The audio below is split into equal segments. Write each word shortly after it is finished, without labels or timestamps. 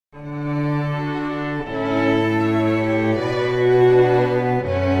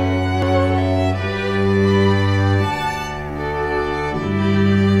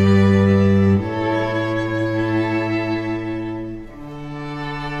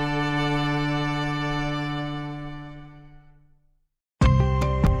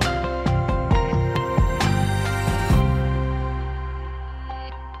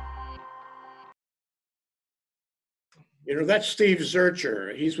You know, that's Steve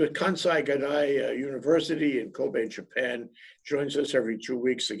Zurcher. He's with Kansai Gaidai University in Kobe, Japan. Joins us every 2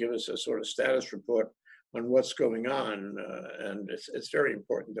 weeks to give us a sort of status report on what's going on. And it's very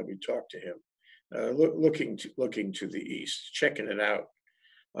important that we talk to him, looking to the east, checking it out.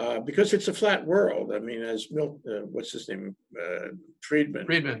 Because it's a flat world. I mean, as what's his name?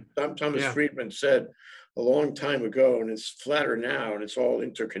 Friedman. Thomas Friedman said a long time ago, and it's flatter now, and it's all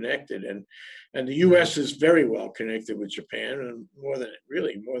interconnected. And the U.S. is very well connected with Japan, and more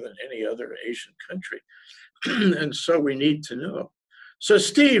than any other Asian country. And so we need to know. So,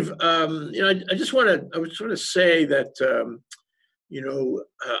 Steve, I just want to say that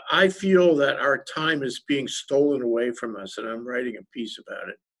I feel that our time is being stolen away from us, and I'm writing a piece about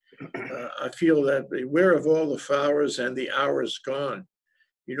it. I feel that beware of all the flowers and the hours gone.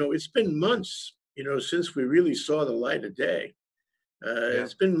 It's been months, since we really saw the light of day.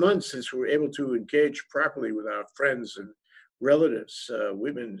 It's been months since we were able to engage properly with our friends and relatives.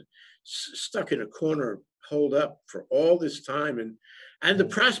 We've been stuck in a corner, holed up for all this time, and the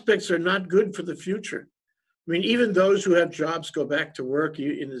prospects are not good for the future. I mean, even those who have jobs go back to work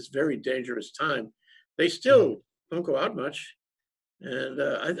in this very dangerous time. They still don't go out much. And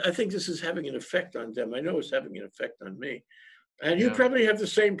I think this is having an effect on them. I know it's having an effect on me. And you probably have the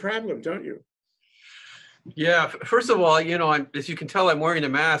same problem, don't you? Yeah. First of all, as you can tell, I'm wearing a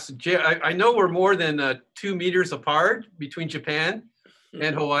mask. I know we're more than 2 meters apart between Japan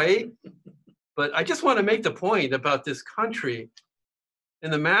and Hawaii, but I just want to make the point about this country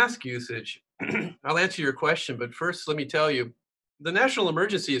and the mask usage. I'll answer your question, but first, let me tell you, the national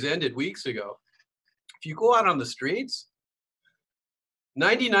emergency has ended weeks ago. If you go out on the streets,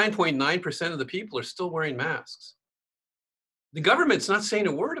 99.9% of the people are still wearing masks. The government's not saying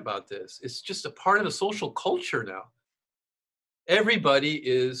a word about this. It's just a part of the social culture now. Everybody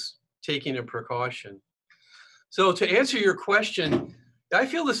is taking a precaution. So to answer your question, I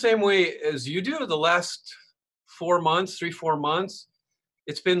feel the same way as you do. The last 4 months, 3-4 months,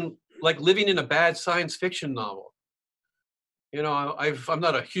 it's been like living in a bad science fiction novel. I'm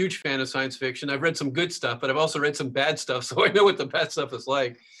not a huge fan of science fiction. I've read some good stuff, but I've also read some bad stuff, so I know what the bad stuff is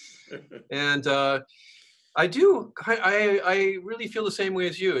like. And I really feel the same way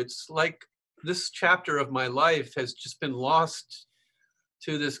as you. It's like this chapter of my life has just been lost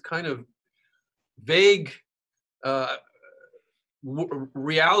to this kind of vague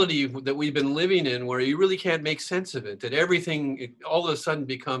reality that we've been living in, where you really can't make sense of it, that everything all of a sudden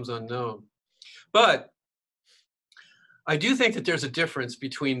becomes unknown. But I do think that there's a difference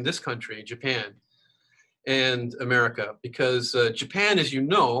between this country, Japan, and America, because Japan, as you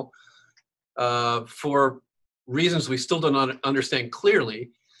know, for reasons we still don't understand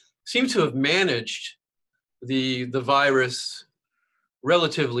clearly, seems to have managed the virus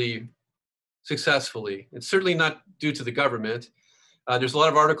relatively successfully. It's certainly not due to the government. There's a lot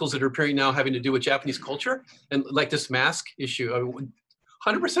of articles that are appearing now having to do with Japanese culture, and like this mask issue.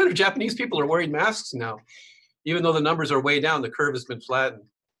 100% of Japanese people are wearing masks now. Even though the numbers are way down, the curve has been flattened.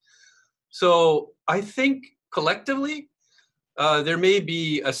 So I think collectively, there may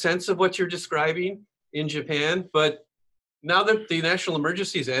be a sense of what you're describing in Japan, but now that the national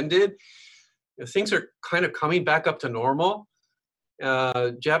emergency has ended, things are kind of coming back up to normal.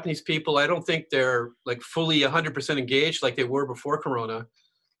 Japanese people, I don't think they're like fully 100% engaged like they were before Corona,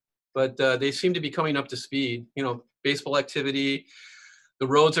 but they seem to be coming up to speed. Baseball activity, the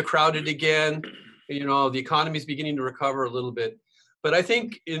roads are crowded again. The economy is beginning to recover a little bit. But I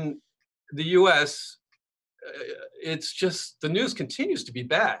think in the US, it's just the news continues to be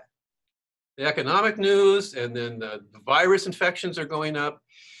bad. The economic news, and then the virus infections are going up.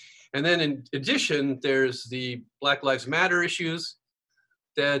 And then in addition, there's the Black Lives Matter issues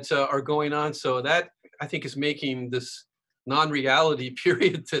that are going on. So that, I think, is making this non-reality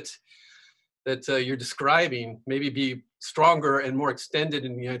period that you're describing maybe be stronger and more extended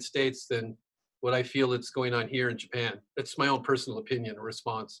in the United States than what I feel it's going on here in Japan. That's my own personal opinion or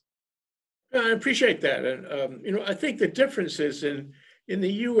response. I appreciate that. And, I think the difference is in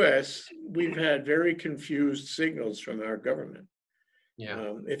the US, we've had very confused signals from our government.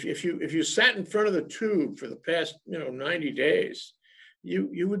 Yeah. If you sat in front of the tube for the past, 90 days,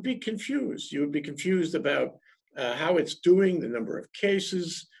 you would be confused. You would be confused about how it's doing, the number of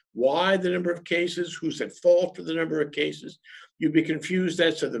cases, why the number of cases, who's at fault for the number of cases. You'd be confused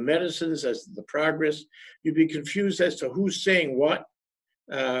as to the medicines, as to the progress. You'd be confused as to who's saying what.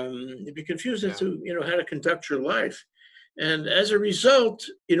 You'd be confused as to, how to conduct your life. And as a result,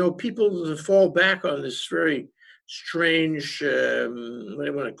 people fall back on this very strange, what do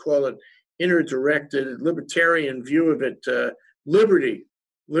you want to call it, inner-directed, libertarian view of it.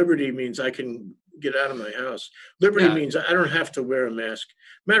 Liberty means I can get out of my house. Liberty Yeah. means I don't have to wear a mask.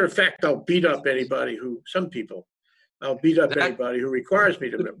 Matter of fact, I'll beat up anybody I'll beat up That, anybody who requires me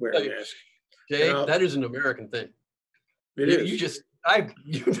to wear a mask. And Jay, that is an American thing. it You is. just,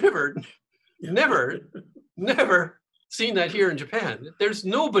 you've never seen that here in Japan. There's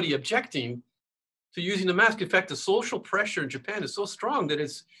nobody objecting to using the mask. In fact, the social pressure in Japan is so strong that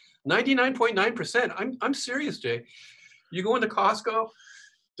it's 99.9%. I'm serious, Jay. You go into Costco,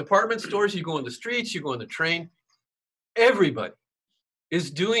 department stores, you go on the streets, you go on the train, everybody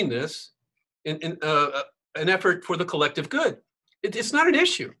is doing this in an effort for the collective good. It's not an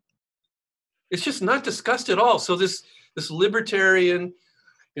issue. It's just not discussed at all. So this libertarian,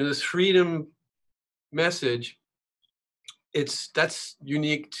 this freedom message, that's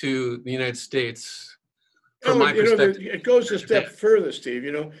unique to the United States from my perspective. It goes a step further, Steve.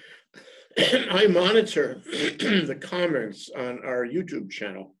 I monitor the comments on our YouTube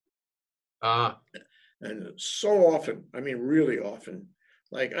channel. And so often, I mean, really often,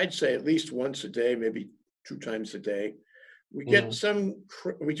 like I'd say at least once a day, maybe 2 times a day, we get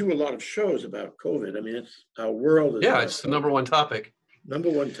we do a lot of shows about COVID. I mean, it's our world. It's the number one topic. Number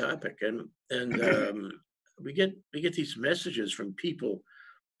one topic. And we get these messages from people,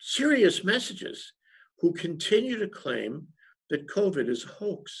 serious messages, who continue to claim that COVID is a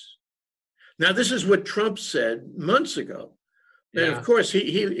hoax. Now, this is what Trump said months ago. And of course,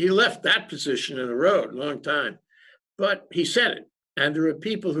 he left that position in the road a long time, but he said it. And there are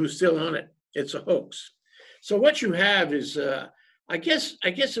people who are still on it. It's a hoax. So what you have is, I guess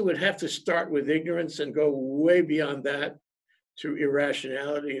it would have to start with ignorance and go way beyond that to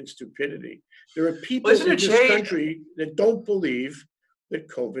irrationality and stupidity. There are people in this country that don't believe that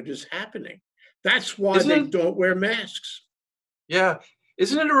COVID is happening. That's why they don't wear masks. Yeah.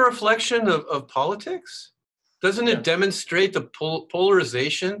 Isn't it a reflection of politics? Doesn't it demonstrate the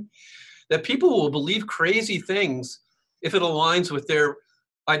polarization that people will believe crazy things if it aligns with their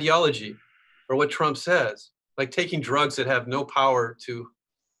ideology or what Trump says, like taking drugs that have no power to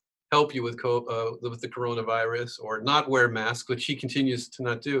help you with the coronavirus, or not wear masks, which he continues to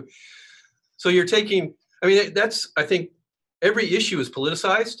not do. So you're taking, I think every issue is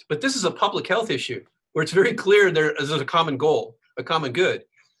politicized, but this is a public health issue where it's very clear there is a common goal, a common good.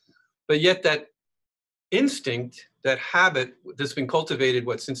 But yet that instinct, that habit that's been cultivated,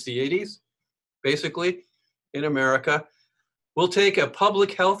 since the 80s, basically, in America, will take a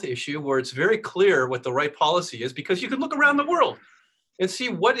public health issue where it's very clear what the right policy is, because you can look around the world and see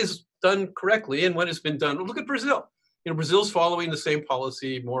what is done correctly and what has been done. Look at Brazil. Brazil's following the same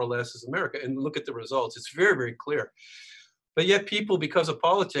policy more or less as America, and look at the results. It's very, very clear. But yet people, because of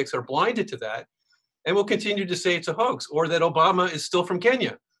politics, are blinded to that and will continue to say it's a hoax, or that Obama is still from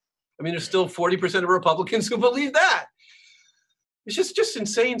Kenya. There's still 40% of Republicans who believe that. It's just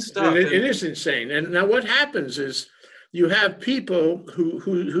insane stuff. It is insane. And now what happens is you have people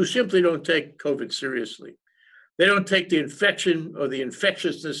who simply don't take COVID seriously. They don't take the infection or the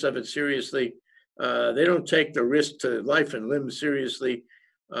infectiousness of it seriously. They don't take the risk to life and limb seriously.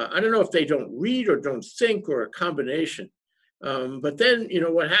 I don't know if they don't read or don't think, or a combination. But then,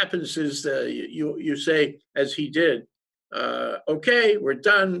 what happens is you say, as he did, okay, we're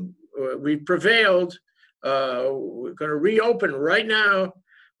done. We've prevailed. We're going to reopen right now,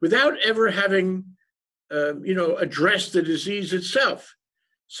 without ever having, addressed the disease itself.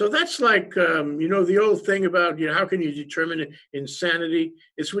 So that's like, the old thing about, how can you determine insanity?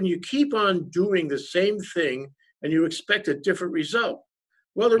 It's when you keep on doing the same thing and you expect a different result.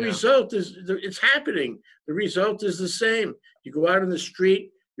 Well, the result is, it's happening. The result is the same. You go out in the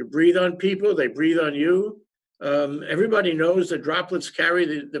street, you breathe on people, they breathe on you. Everybody knows that droplets carry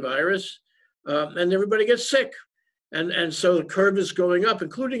the virus, and everybody gets sick. And so the curve is going up,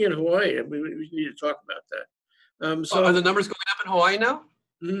 including in Hawaii. We need to talk about that. So are the numbers going up in Hawaii now?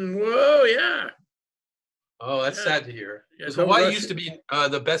 Whoa, yeah. Oh, that's sad to hear. Because Hawaii used to be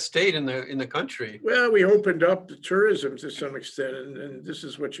the best state in the country. Well, we opened up the tourism to some extent, and this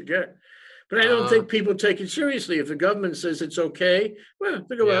is what you get. But I don't think people take it seriously. If the government says it's okay, well,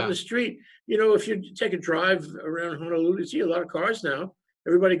 they go out in the street. If you take a drive around Honolulu, you see a lot of cars now.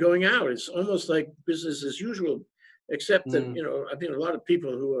 Everybody going out. It's almost like business as usual, except that, a lot of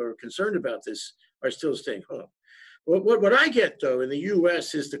people who are concerned about this are still staying home. What I get, though, in the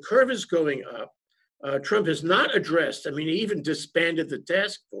U.S. is the curve is going up. Trump has not addressed, he even disbanded the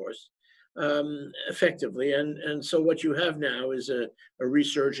task force effectively. And so what you have now is a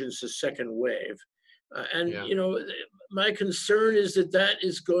resurgence, a second wave. My concern is that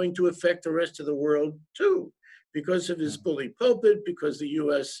is going to affect the rest of the world, too, because of his bully pulpit, because the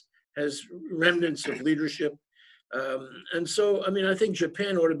U.S. has remnants of leadership. And so, I think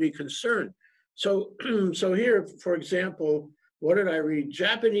Japan ought to be concerned. So, so here, for example, what did I read?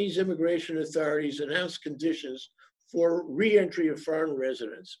 Japanese immigration authorities announced conditions for re-entry of foreign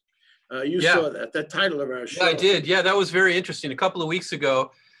residents. You Yeah, saw that, the title of our yeah, I show. did. Yeah, that was very interesting. A couple of weeks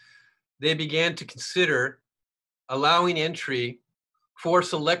ago, they began to consider allowing entry for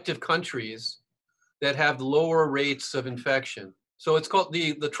selective countries that have lower rates of infection. So it's called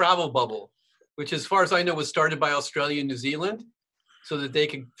the travel bubble, which as far as I know was started by Australia and New Zealand so that they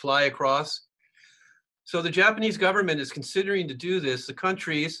could fly across. So the Japanese government is considering to do this. The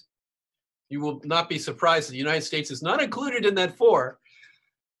countries, you will not be surprised that the United States is not included in that four,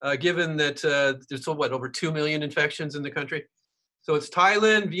 given that there's what, over 2 million infections in the country. So it's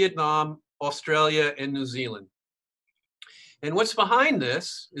Thailand, Vietnam, Australia, and New Zealand. And what's behind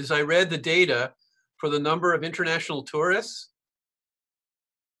this is I read the data for the number of international tourists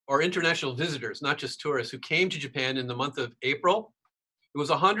or international visitors, not just tourists, who came to Japan in the month of April. It was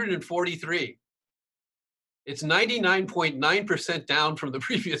 143. It's 99.9% down from the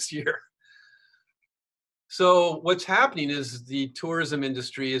previous year. So what's happening is the tourism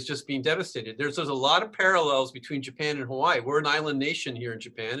industry is just being devastated. There's a lot of parallels between Japan and Hawaii. We're an island nation here in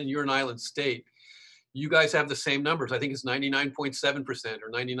Japan, and you're an island state. You guys have the same numbers. I think it's 99.7% or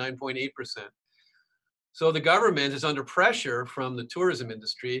 99.8%. So the government is under pressure from the tourism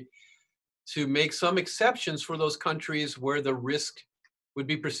industry to make some exceptions for those countries where the risk would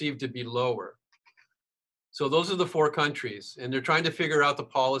be perceived to be lower. So those are the four countries, and they're trying to figure out the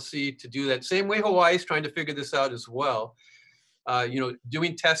policy to do that. Same way Hawaii is trying to figure this out as well.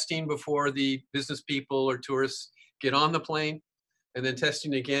 Doing testing before the business people or tourists get on the plane, and then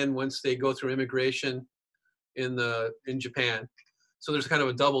testing again once they go through immigration in Japan. So there's kind of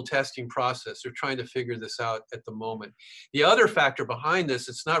a double testing process. They're trying to figure this out at the moment. The other factor behind this,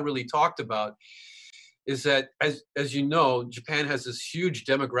 it's not really talked about, is that as you know, Japan has this huge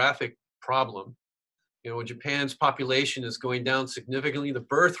demographic problem. Japan's population is going down significantly. The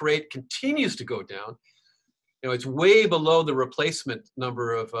birth rate continues to go down. It's way below the replacement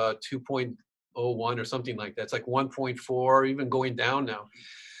number of 2.01 or something like that. It's like 1.4, even going down now.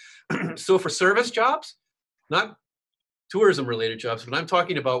 So for service jobs, not tourism related jobs, but I'm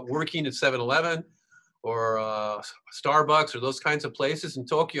talking about working at 7-Eleven or Starbucks or those kinds of places in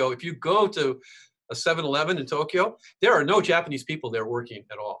Tokyo. If you go to a 7-Eleven in Tokyo, there are no Japanese people there working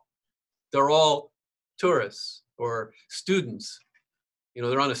at all. They're all tourists or students.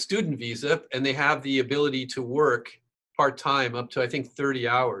 They're on a student visa and they have the ability to work part-time up to, I think, 30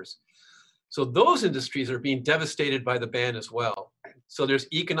 hours. So those industries are being devastated by the ban as well. So there's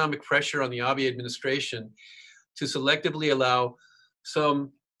economic pressure on the Abe administration to selectively allow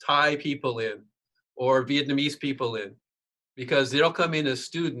some Thai people in or Vietnamese people in, because they'll come in as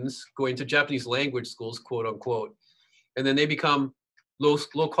students going to Japanese language schools, quote unquote, and then they become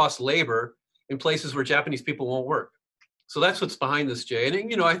low-cost labor in places where Japanese people won't work. So that's what's behind this, Jay.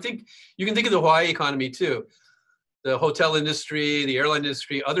 And I think you can think of the Hawaii economy too. The hotel industry, the airline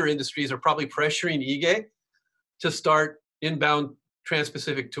industry, other industries are probably pressuring Ige to start inbound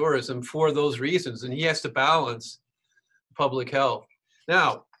trans-Pacific tourism for those reasons. And he has to balance public health.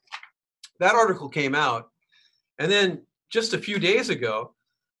 Now, that article came out. And then just a few days ago,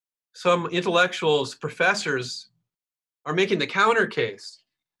 some intellectuals, professors are making the counter case.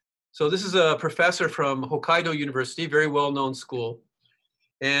 So this is a professor from Hokkaido University, very well-known school.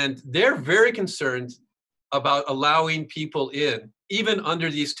 And they're very concerned about allowing people in, even under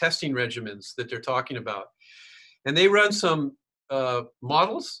these testing regimens that they're talking about. And they run some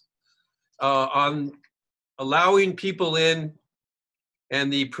models on allowing people in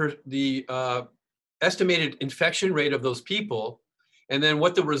and the estimated infection rate of those people, and then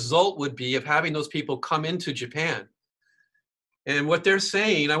what the result would be of having those people come into Japan. And what they're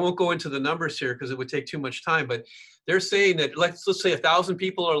saying, I won't go into the numbers here because it would take too much time, but they're saying that let's say 1,000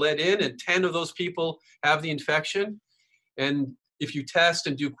 people are let in and 10 of those people have the infection. And if you test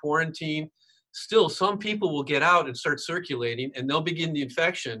and do quarantine, still some people will get out and start circulating and they'll begin the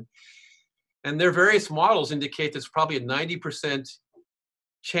infection. And their various models indicate there's probably a 90%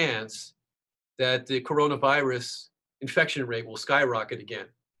 chance that the coronavirus infection rate will skyrocket again.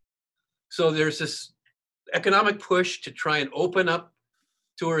 So there's this economic push to try and open up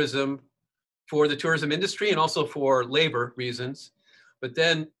tourism for the tourism industry and also for labor reasons. But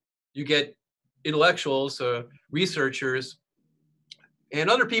then you get intellectuals, researchers, and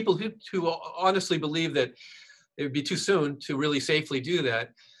other people who honestly believe that it would be too soon to really safely do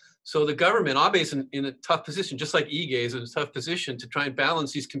that. So the government, Abe, is in a tough position, just like Ige is in a tough position to try and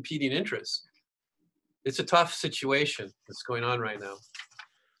balance these competing interests. It's a tough situation that's going on right now.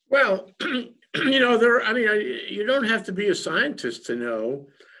 Well, you don't have to be a scientist to know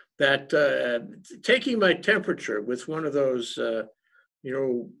that taking my temperature with one of those,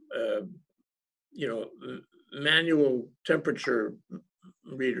 manual temperature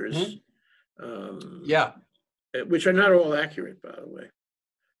readers, Yeah, which are not all accurate, by the way.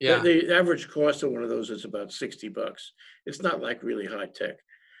 yeah, The average cost of one of those is about $60. It's not like really high tech.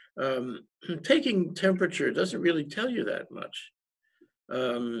 Taking temperature doesn't really tell you that much,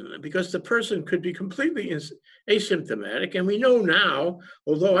 because the person could be completely asymptomatic. And we know now,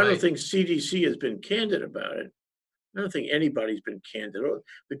 although I don't right, think CDC has been candid about it, I don't think anybody's been candid.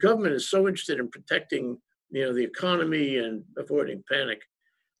 The government is so interested in protecting, the economy and avoiding panic.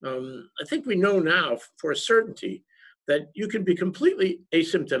 I think we know now for a certainty that you can be completely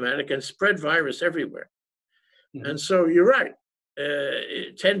asymptomatic and spread virus everywhere. And mhm, so you're right.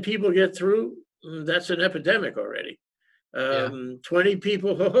 10 people get through, that's an epidemic already. yeah, 20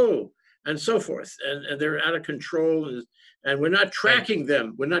 people, ho ho, and so forth. And they're out of control. And we're not right, tracking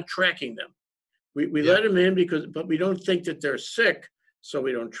them. We're not tracking them. We yeah, let them in but we don't think that they're sick, so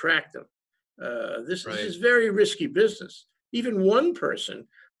we don't track them. This right, is very risky business. Even one person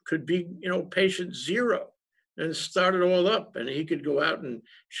could be, patient zero and start it all up. And he could go out and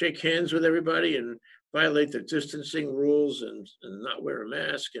shake hands with everybody and violate the distancing rules and not wear a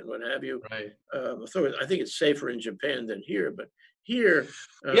mask and what have you. right. So I think it's safer in Japan than here, but here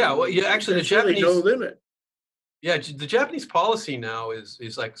Yeah, well, yeah, actually, the there's really no Japanese, limit. yeah, the Japanese policy now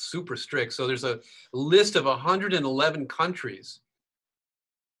is like super strict. So there's a list of 111 countries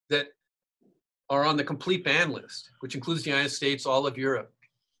that are on the complete ban list, which includes the United States, all of Europe.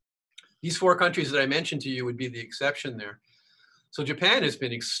 These 4 countries that I mentioned to you would be the exception there. So Japan has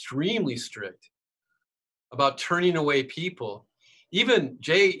been extremely strict about turning away people. Even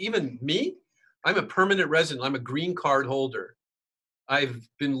Jay, even me, I'm a permanent resident. I'm a green card holder. I've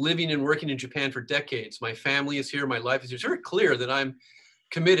been living and working in Japan for decades. My family is here. My life is here. It's very clear that I'm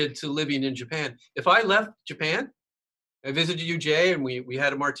committed to living in Japan. If I left Japan, I visited you, Jay, and we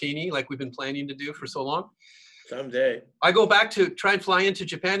had a martini like we've been planning to do for so long. Someday. I go back to try and fly into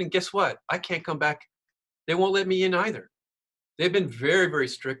Japan, and guess what? I can't come back. They won't let me in either. They've been very, very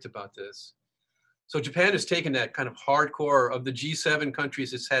strict about this. So Japan has taken that kind of hardcore of the G7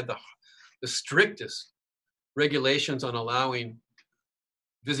 countries. It's had the strictest regulations on allowing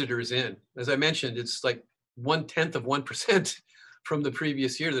visitors in. As I mentioned, it's like 1/10 of 1% from the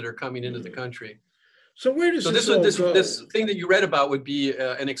previous year that are coming into the country. So where does So this this all this go? thing that you read about would be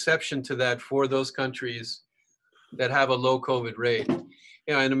an exception to that for those countries that have a low COVID rate.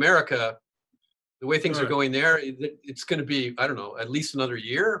 In America, the way things are Right. going there, it's going to be, I don't know, at least another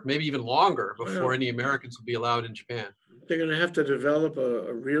year, maybe even longer before Well, any Americans will be allowed in Japan. they're going to have to develop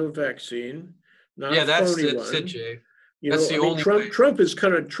a real vaccine, not a Yeah, phony that's it, one. Jay. That's the I mean, only way. Trump is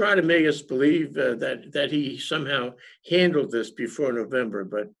kind of try to make us believe that he somehow handled this before November,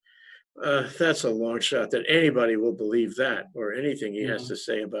 but that's a long shot that anybody will believe that or anything he has Mhm. to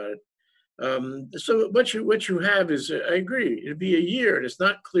say about it. So what you have is, I agree, it'd be a year, and it's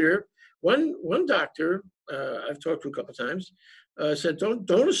not clear. One doctor I've talked to a couple of times said,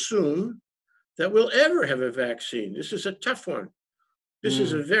 don't assume that we'll ever have a vaccine. This is a tough one. This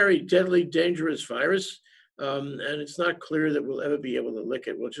is a Mm. very deadly, dangerous virus, and it's not clear that we'll ever be able to lick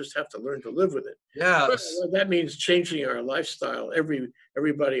it. We'll just have to learn to live with it. Yes. Well, that means changing our lifestyle,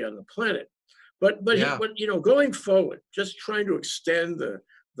 everybody on the planet. Yeah. But going forward, just trying to extend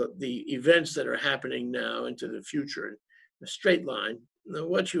the events that are happening now into the future in a straight line.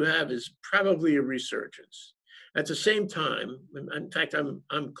 What you have is probably a resurgence. At the same time, in fact,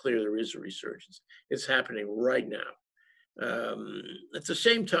 I'm clear there is a resurgence. It's happening right now. At the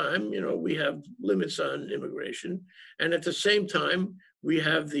same time, we have limits on immigration. And at the same time, we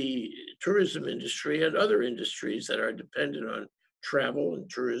have the tourism industry and other industries that are dependent on travel and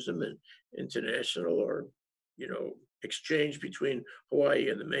tourism and international or, exchange between Hawaii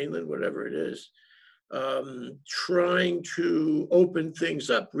and the mainland, whatever it is, trying to open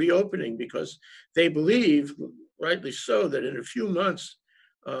things up, reopening, because they believe, rightly so, that in a few months,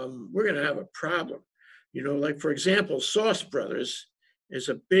 we're going to have a problem. Like, for example, Sauce Brothers is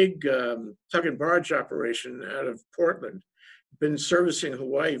a big tug and barge operation out of Portland, been servicing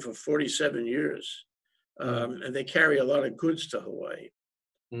Hawaii for 47 years. Mm. And they carry a lot of goods to Hawaii.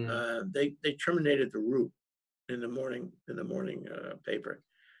 Mm. They terminated the route in the morning paper.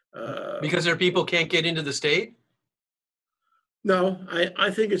 Because their people can't get into the state? No, I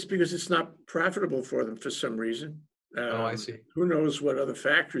think it's because it's not profitable for them for some reason. Oh, I see. Who knows what other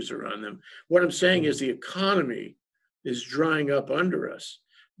factors are on them? What I'm saying is Mm. the economy is drying up under us.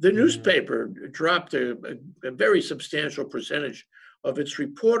 The Mm. newspaper dropped a very substantial percentage of its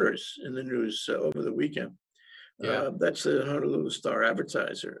reporters in the news over the weekend. Yeah. That's the Honolulu Star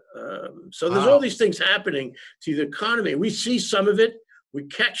Advertiser. So there's all Wow. these things happening to the economy. We see some of it, we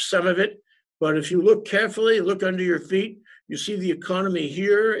catch some of it, but if you look carefully, look under your feet, you see the economy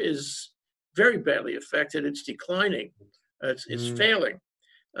here is very badly affected. It's declining. It's Mm. failing.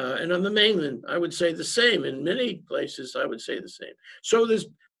 And on the mainland, I would say the same. In many places, I would say the same. So there's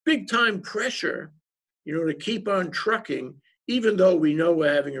big time pressure, to keep on trucking, even though we know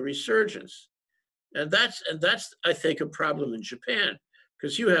we're having a resurgence. And that's I think a problem in Japan,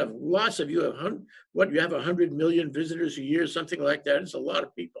 because you have 100 million visitors a year, something like that. It's a lot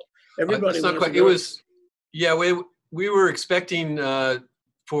of people. Everybody It's not wants quite. to It go. was. Yeah, we were expecting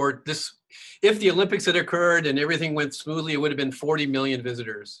for this, if the Olympics had occurred and everything went smoothly, it would have been 40 million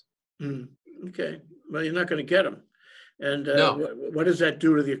visitors. Okay, well, you're not going to get them. And No. what does that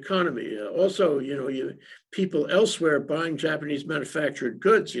do to the economy? Also, people elsewhere buying Japanese manufactured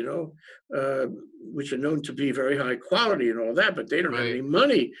goods, which are known to be very high quality and all that, but they don't have any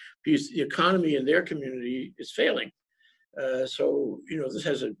money because the economy in their community is failing. So, this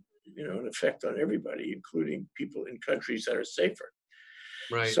has an effect on everybody, including people in countries that are safer.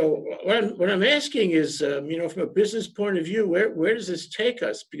 Right. So what I'm asking is, from a business point of view, where does this take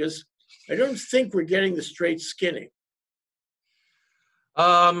us? Because I don't think we're getting the straight skinning.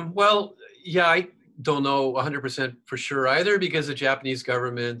 Well, yeah, I don't know 100% for sure either, because the Japanese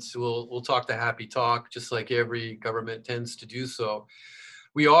government will talk the happy talk, just like every government tends to do so.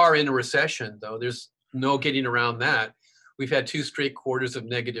 We are in a recession, though. There's no getting around that. We've had 2 straight quarters of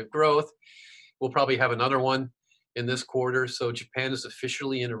negative growth. We'll probably have another one in this quarter. So Japan is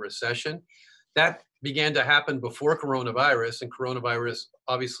officially in a recession. That began to happen before coronavirus, and coronavirus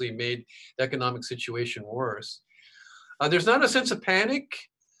obviously made the economic situation worse. There's not a sense of panic.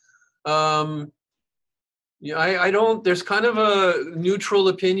 I don't, there's kind of a neutral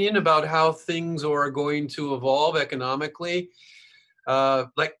opinion about how things are going to evolve economically.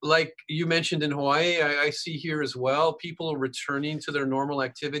 Like you mentioned in Hawaii, I see here as well, people are returning to their normal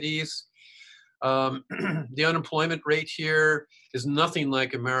activities. The unemployment rate here is nothing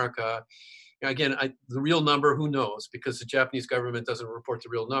like America. Again, the real number, who knows, because the Japanese government doesn't report the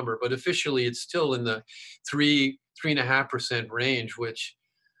real number, but officially it's still in the 3.5% range, which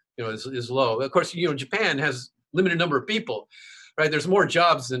is low. Of course, Japan has limited number of people, right? There's more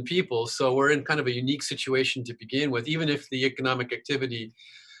jobs than people, so we're in kind of a unique situation to begin with. Even if the economic activity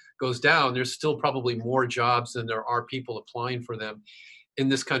goes down, there's still probably more jobs than there are people applying for them in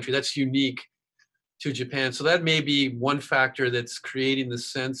this country. That's unique to Japan. So that may be one factor that's creating the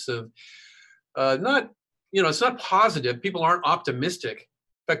sense of it's not positive. People aren't optimistic.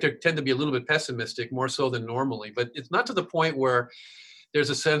 In fact, they tend to be a little bit pessimistic, more so than normally, but it's not to the point where there's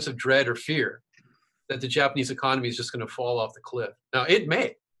a sense of dread or fear that the Japanese economy is just going to fall off the cliff. Now, it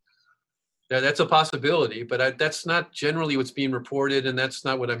may. That's a possibility, but that's not generally what's being reported, and that's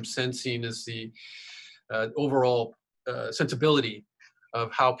not what I'm sensing as the overall sensibility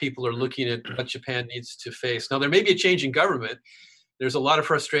of how people are looking at what Japan needs to face. Now, there may be a change in government. There's a lot of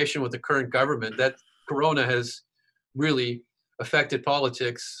frustration with the current government. That Corona has really affected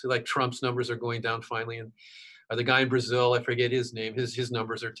politics. Like Trump's numbers are going down finally, and the guy in Brazil, I forget his name, his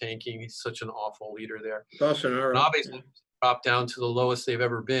numbers are tanking. He's such an awful leader there. Bolsonaro. And obviously dropped down to the lowest they've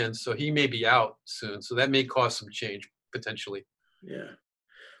ever been. So he may be out soon. So that may cause some change potentially. Yeah.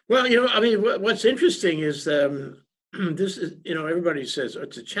 Well, what's interesting is this is, everybody says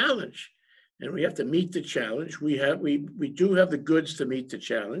it's a challenge and we have to meet the challenge. We do have the goods to meet the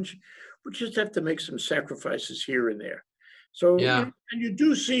challenge. We just have to make some sacrifices here and there. So, yeah. And you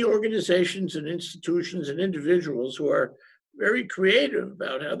do see organizations and institutions and individuals who are very creative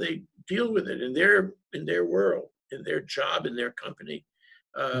about how they deal with it in their world, in their job, in their company.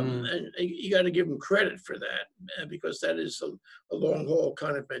 And you got to give them credit for that, because that is a long haul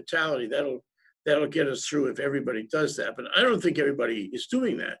kind of mentality. That'll get us through if everybody does that. But I don't think everybody is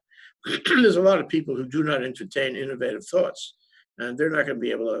doing that. There's a lot of people who do not entertain innovative thoughts, and they're not going to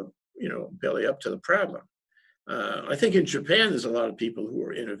be able to, belly up to the problem. I think in Japan, there's a lot of people who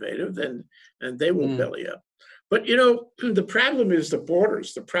are innovative, and they will belly up. But, the problem is the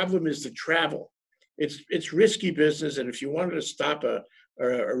borders. The problem is the travel. It's risky business. And if you wanted to stop a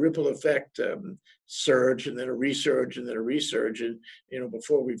ripple effect surge and then a resurge and then a resurge, and,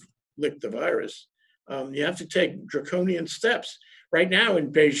 before we've licked the virus, you have to take draconian steps. Right now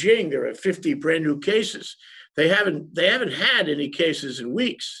in Beijing, there are 50 brand new cases. They haven't had any cases in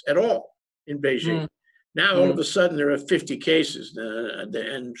weeks at all in Beijing. Now, all of a sudden, there are 50 cases,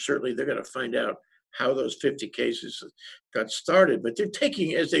 and certainly they're going to find out how those 50 cases got started. But they're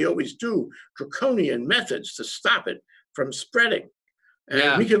taking, as they always do, draconian methods to stop it from spreading.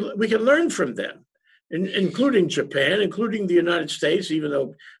 And we can learn from them. including Japan, including the United States, even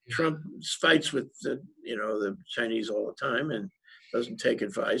though Trump fights with the Chinese all the time and doesn't take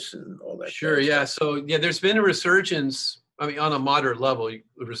advice and all that. Sure, yeah. So yeah, there's been a resurgence, I mean, on a moderate level, a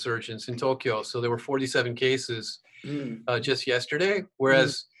resurgence in Tokyo. So there were 47 cases just yesterday,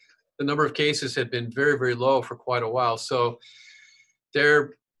 whereas the number of cases had been very, very low for quite a while. So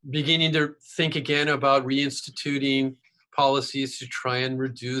they're beginning to think again about reinstituting policies to try and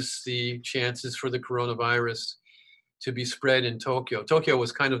reduce the chances for the coronavirus to be spread in Tokyo. Tokyo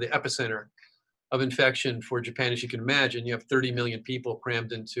was kind of the epicenter of infection for Japan, as you can imagine. You have 30 million people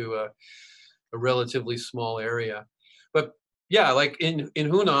crammed into a relatively small area. But yeah, like in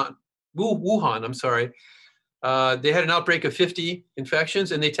Wuhan, I'm sorry, they had an outbreak of 50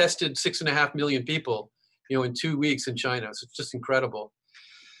 infections and they tested 6.5 million people, in 2 weeks in China. So it's just incredible.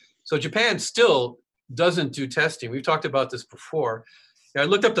 So Japan still doesn't do testing. We've talked about this before. I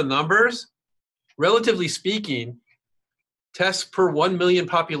looked up the numbers. Relatively speaking, tests per 1 million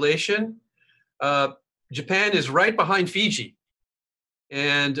population, Japan is right behind Fiji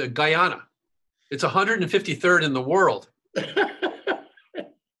and Guyana. It's 153rd in the world.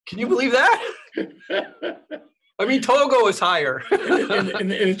 Can you believe that? I mean, Togo is higher. in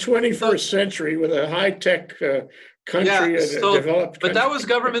the 21st century, with a high-tech country, developed country. But that was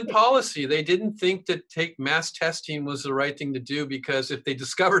government policy. They didn't think that mass testing was the right thing to do, because if they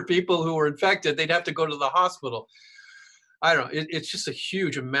discovered people who were infected, they'd have to go to the hospital. I don't know. It's just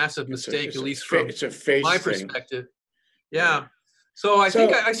a massive mistake, at least from my perspective. Yeah. So I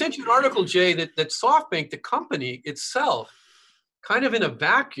think I sent you an article, Jay, that SoftBank, the company itself, kind of in a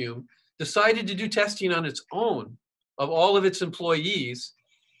vacuum, decided to do testing on its own of all of its employees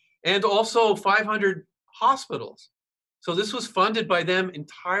and also 500 hospitals. So this was funded by them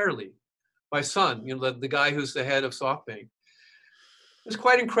entirely. My son, the guy who's the head of SoftBank. It's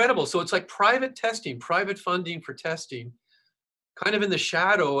quite incredible. So it's like private testing, private funding for testing, kind of in the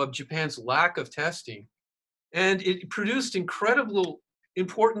shadow of Japan's lack of testing. And it produced incredible,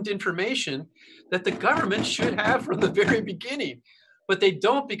 important information that the government should have from the very beginning, but they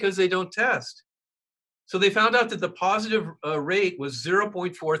don't, because they don't test. So they found out that the positive rate was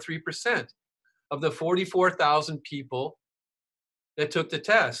 0.43% of the 44,000 people that took the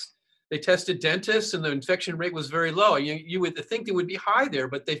test. They tested dentists and the infection rate was very low. You would think it would be high there,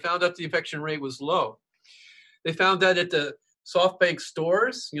 but they found out the infection rate was low. They found that at the SoftBank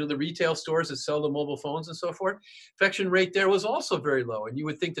stores, the retail stores that sell the mobile phones and so forth, infection rate there was also very low, and you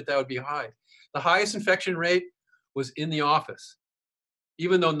would think that that would be high. The highest infection rate was in the office.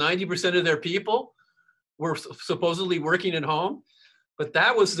 Even though 90% of their people were supposedly working at home, but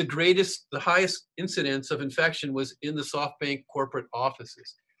that was the highest incidence of infection was in the SoftBank corporate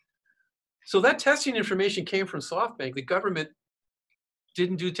offices. So that testing information came from SoftBank. The government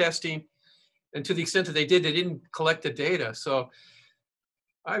didn't do testing, and to the extent that they did, they didn't collect the data. So,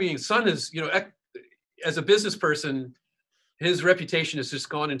 I mean, Sun is, as a business person, his reputation has just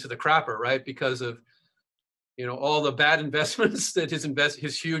gone into the crapper, right? Because of, all the bad investments that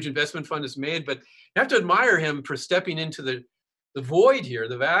his huge investment fund has made. But you have to admire him for stepping into the void here,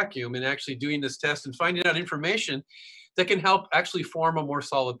 the vacuum, and actually doing this test and finding out information that can help actually form a more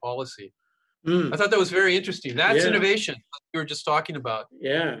solid policy. I thought that was very interesting. That's innovation, like we were just talking about.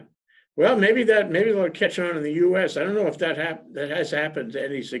 Yeah. Well, maybe they'll catch on in the U.S. I don't know if that has happened to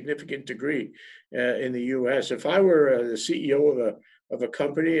any significant degree in the U.S. If I were the CEO of a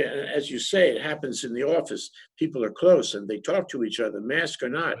company, and as you say, it happens in the office. People are close and they talk to each other, mask or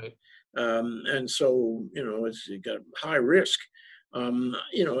not, Right. and so it's got high risk.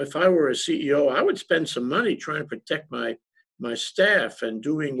 If I were a CEO, I would spend some money trying to protect my staff and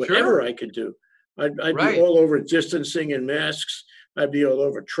doing whatever I could do. I'd Right. be all over distancing and masks. I'd be all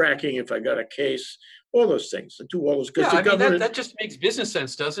over tracking if I got a case, all those things. I do all those because the government. That just makes business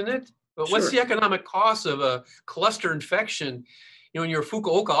sense, doesn't it? But what's the economic cost of a cluster infection? In your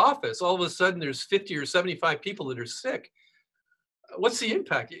Fukuoka office, all of a sudden there's 50 or 75 people that are sick. What's the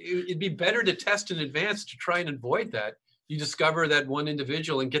impact? It'd be better to test in advance to try and avoid that. You discover that one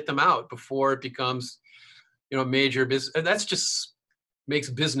individual and get them out before it becomes, major business. And that's just makes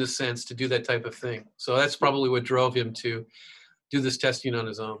business sense to do that type of thing. So that's probably what drove him to do this testing on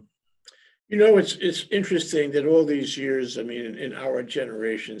his own. It's interesting that all these years, I mean, in our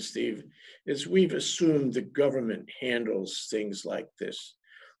generation, Steve, is we've assumed the government handles things like this,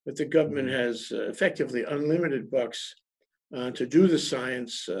 but the government has effectively unlimited bucks to do the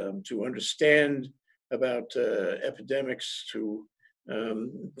science, to understand about epidemics, to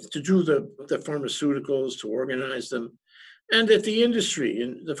do the pharmaceuticals, to organize them, and that the industry,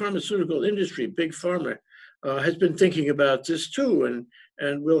 in the pharmaceutical industry, big pharma, has been thinking about this too,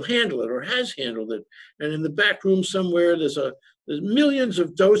 and will handle it or has handled it. And in the back room somewhere, there's millions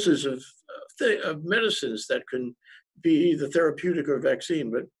of doses of medicines that can be either therapeutic or vaccine.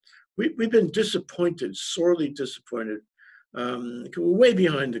 But we've been disappointed, sorely disappointed. We're way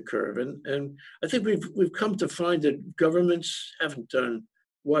behind the curve, and I think we've come to find that governments haven't done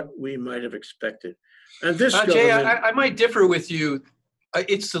what we might have expected. And this Jay, government, I might differ with you.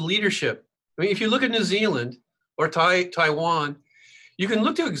 It's the leadership. I mean, if you look at New Zealand or Taiwan, you can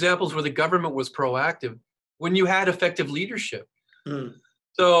look to examples where the government was proactive when you had effective leadership. mm,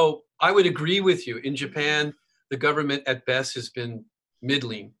 So I would agree with you. In Japan, the government at best has been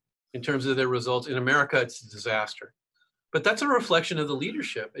middling in terms of their results. In America, it's a disaster. But that's a reflection of the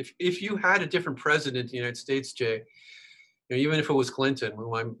leadership. If you had a different president in the United States, Jay, you know, even if it was Clinton,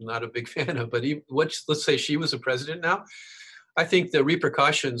 who I'm not a big fan of, but let's say she was a president now, I think the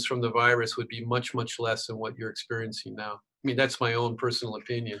repercussions from the virus would be much, much less than what you're experiencing now. I mean, that's my own personal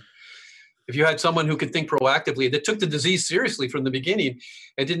opinion. If you had someone who could think proactively, that took the disease seriously from the beginning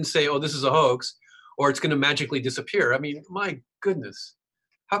and didn't say, oh, this is a hoax, or it's going to magically disappear. I mean, my goodness,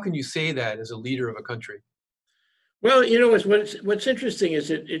 how can you say that as a leader of a country? well, you know, what's interesting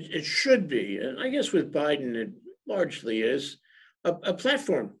is it should be, and I guess with Biden it largely is a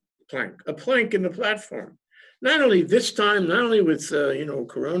platform plank, a plank in the platform. Not only this time, not only with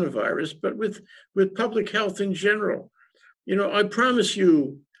coronavirus, but with public health in general. You know, I promise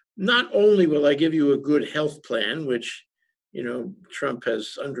you, not only will I give you a good health plan, which Trump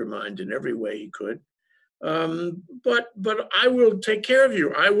has undermined in every way he could, but I will take care of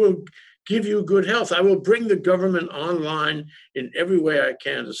you. I will give you good health. I will bring the government online in every way I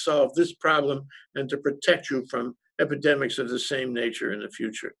can to solve this problem and to protect you from epidemics of the same nature in the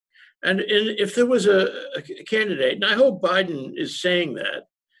future. And if there was a candidate, and I hope Biden is saying that,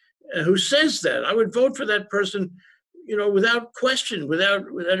 who says that, I would vote for that person, without question, without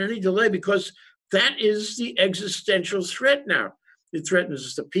any delay, because that is the existential threat now. It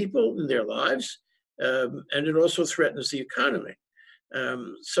threatens the people in their lives, and it also threatens the economy.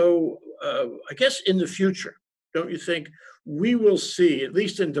 So I guess in the future, don't you think we will see, at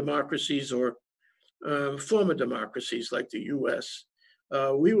least in democracies or former democracies like the US,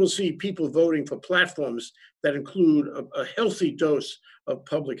 we will see people voting for platforms that include a healthy dose of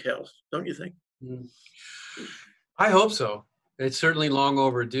public health, don't you think? I hope so. It's certainly long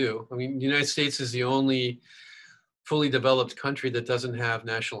overdue. I mean, the United States is the only fully developed country that doesn't have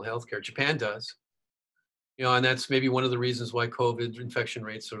national health care. Japan does. And that's maybe one of the reasons why COVID infection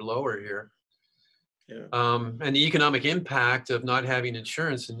rates are lower here. Yeah. And the economic impact of not having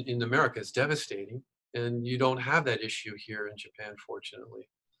insurance in America is devastating. And you don't have that issue here in Japan, fortunately.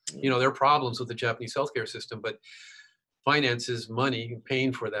 There are problems with the Japanese healthcare system, but finances, money,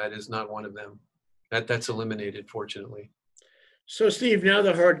 paying for that is not one of them. That's eliminated, fortunately. So, Steve, now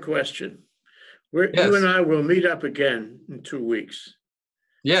the hard question. Yes. You and I will meet up again in 2 weeks.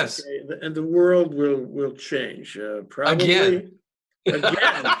 Yes. Okay? And the world will change. Probably again.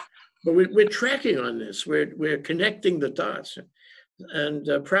 But we're tracking on this. We're connecting the dots. And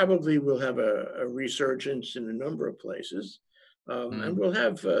probably we'll have a resurgence in a number of places. And we'll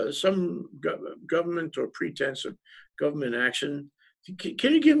have some government or pretense of government action.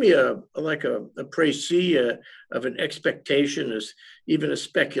 Can you give me a précis of an expectation, as even a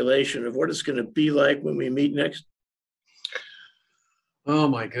speculation of what it's going to be like when we meet next? Oh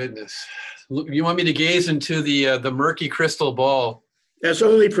my goodness! You want me to gaze into the murky crystal ball? As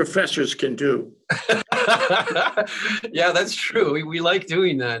only professors can do. Yeah, that's true. We like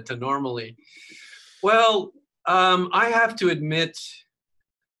doing that normally. Well, I have to admit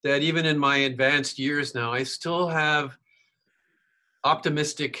that even in my advanced years now, I still have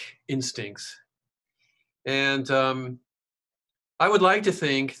optimistic instincts. And I would like to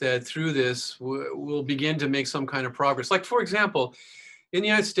think that through this, we'll begin to make some kind of progress. Like, for example, in the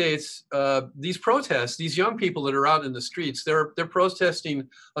United States, these protests, these young people that are out in the streets, they're protesting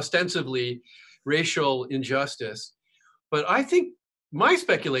ostensibly racial injustice. But I think my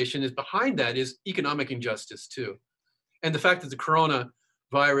speculation is behind that is economic injustice too. And the fact that the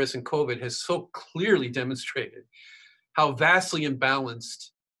coronavirus and COVID has so clearly demonstrated how vastly imbalanced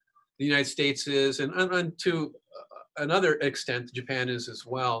the United States is, and to another extent, Japan is as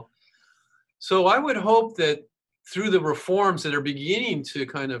well. So I would hope that through the reforms that are beginning to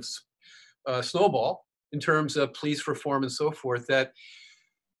kind of snowball in terms of police reform and so forth, that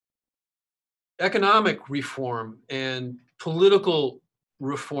economic reform and political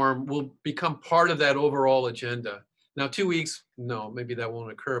reform will become part of that overall agenda. Now, 2 weeks, no, maybe that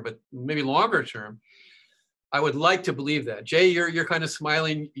won't occur, but maybe longer term, I would like to believe that. Jay, you're kind of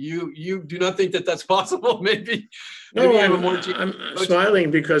smiling. You do not think that that's possible? Maybe No, I'm a more. I'm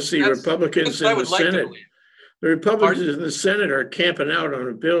smiling because the Republicans that's what I in the would like to Senate, believe. the Republicans Pardon? in the Senate are camping out on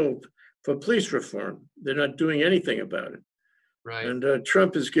a bill for police reform. They're not doing anything about it. Right. And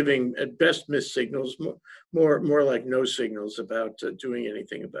Trump is giving, at best, missed signals, more like no signals about doing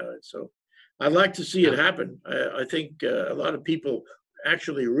anything about it. So I'd like to see it happen. I think a lot of people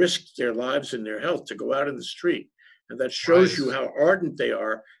actually risked their lives and their health to go out in the street. And that shows you how ardent they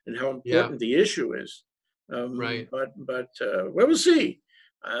are and how important the issue is. Right. But well, we'll see.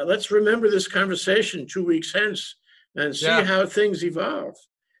 Let's remember this conversation 2 weeks hence and see how things evolve.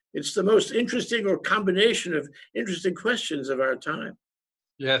 It's the most interesting or combination of interesting questions of our time.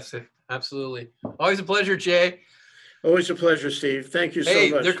 Yes, absolutely. Always a pleasure, Jay. Always a pleasure, Steve. Thank you so much.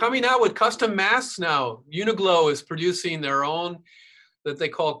 Hey, they're coming out with custom masks now. Uniqlo is producing their own that they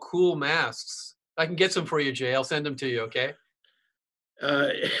call cool masks. I can get some for you, Jay. I'll send them to you, okay?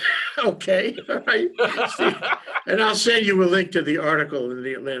 Okay, all right. Steve, and I'll send you a link to the article in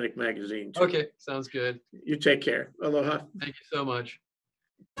the Atlantic magazine, too. Okay, sounds good. You take care. Aloha. Thank you so much.